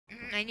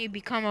and you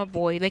become a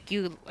boy. Like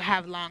you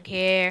have long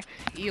hair,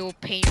 you'll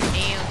paint your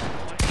nails and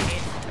more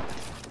shit.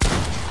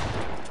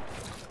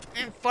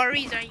 And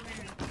furries are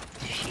even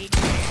shady.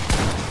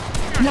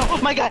 No,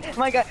 my god. Active,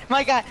 let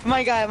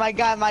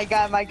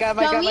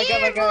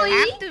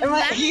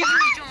me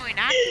join.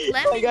 Active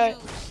lemon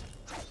juice.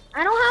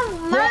 I don't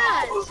have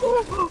mats.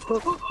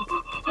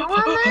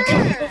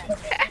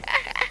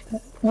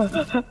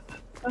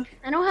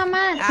 I don't have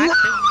mats.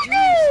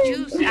 Active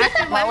juice.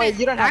 Active lemon. Wait,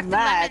 you don't have active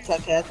mats.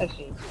 lemon. Okay, that's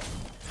actually.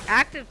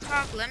 Active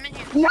talk lemon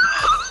juice. No!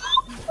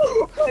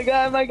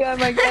 my god.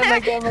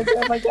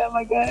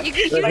 You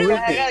can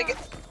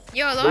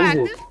Yo, hello,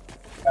 active.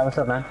 Yeah, what's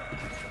up, man?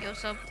 Yo,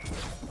 what's up?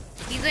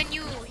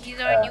 He's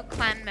our new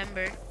clan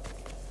member.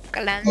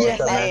 Clan Yes,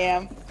 member. I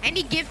am. And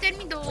he gifted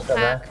me the whole What's up,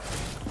 pack.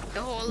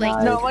 The whole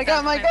like. No, my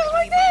god, calm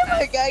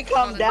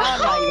down,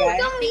 my guy.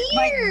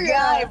 My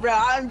guy, bro,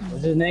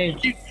 What's his name?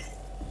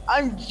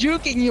 I'm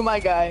juking you, my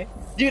guy.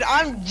 Dude,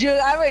 I'm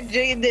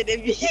juking it.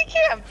 If you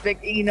can't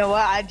pick, you know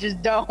what? I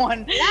just don't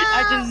want.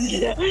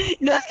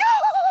 Let's go.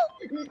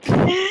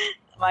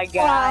 My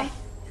guy.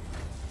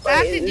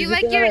 Active, do you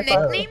like your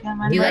nickname?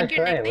 Do you like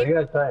your What are nickname? you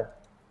guys playing?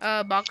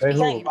 Box Wait, who?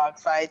 fighting.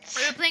 Box fights.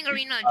 We were playing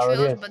Arena Oh,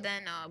 Trills, yes. but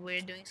then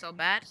we're doing so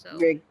bad, so.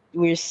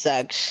 We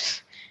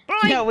sucks. Bro,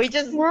 No, we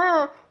just.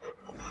 Wow.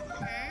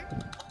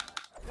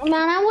 Hmm?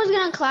 Man, I was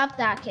gonna clap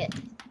that kid.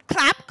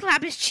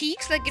 Clap his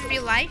cheeks like in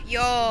real life. Yo,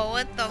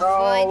 what the Bro,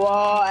 fuck?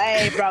 whoa,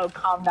 hey, bro,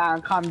 calm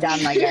down,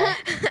 my guy.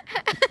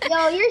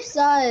 Yo, you're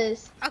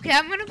sus. Okay,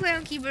 I'm gonna play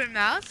on keyboard and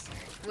mouse.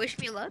 Wish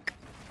me luck.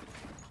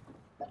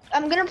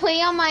 I'm gonna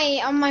play on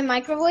my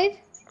microwave.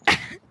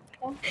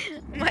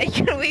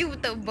 Microwave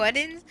with the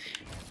buttons.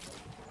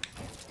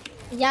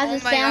 Yeah, Oh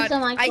just my Samsung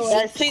God. microwave.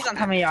 Guys, please don't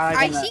tell me y'all are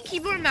I gonna. see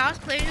keyboard and mouse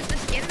players with the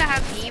skin that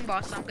have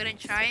aimbot, so I'm gonna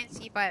try and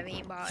see if I have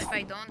aimbot. If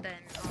I don't, then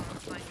I'm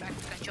going back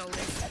to controller. The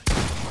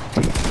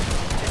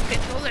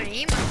controller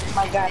aimbot.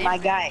 My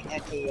guy.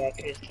 Okay, yeah,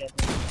 Chris.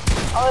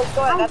 Oh, let's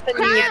go. I got the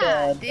new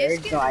Yeah, this bird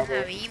skin doesn't glider.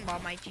 have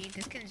aimbot, my G.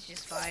 This skin's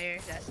just fire.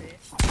 That's it.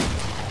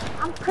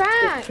 I'm The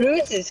cracked.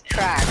 Cruise is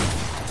cracked.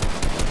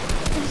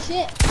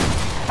 Shit.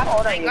 How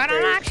old Oh are my you, god,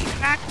 I'm Chris? actually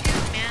cracked too,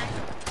 man.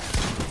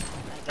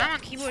 I'm on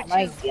keyboard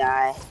My too.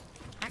 guy.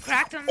 I'm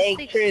cracked on the Hey,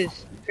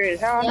 sticks. Chris,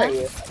 how old Yeah. are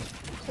you?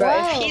 Bro,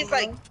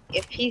 Whoa.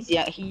 if he's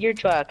young, you're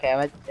 12,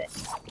 okay,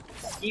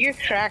 you're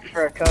cracked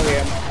for a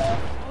career, my guy.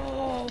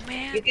 Oh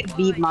man. You could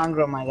beat boy.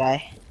 Mongrel, my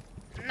guy.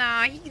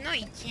 Nah, he can't.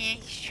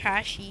 He's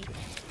trashy.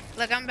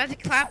 Look, I'm about to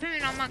clap him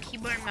and I'm on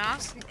keyboard and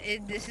mouse.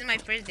 This is my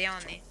first day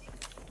on it.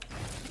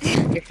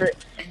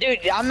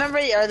 Dude, I remember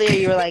earlier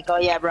you were like, oh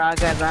yeah, bro,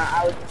 guys,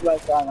 I was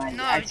like, oh my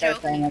No, I I was started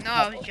playing joking. with No,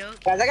 I was joking.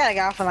 Guys, I gotta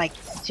get off in like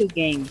 2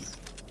 games.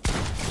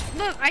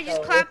 Look, I just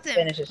So, clapped let's him.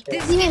 finish this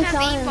This video. skin has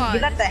Even aimbot. You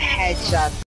got the headshot.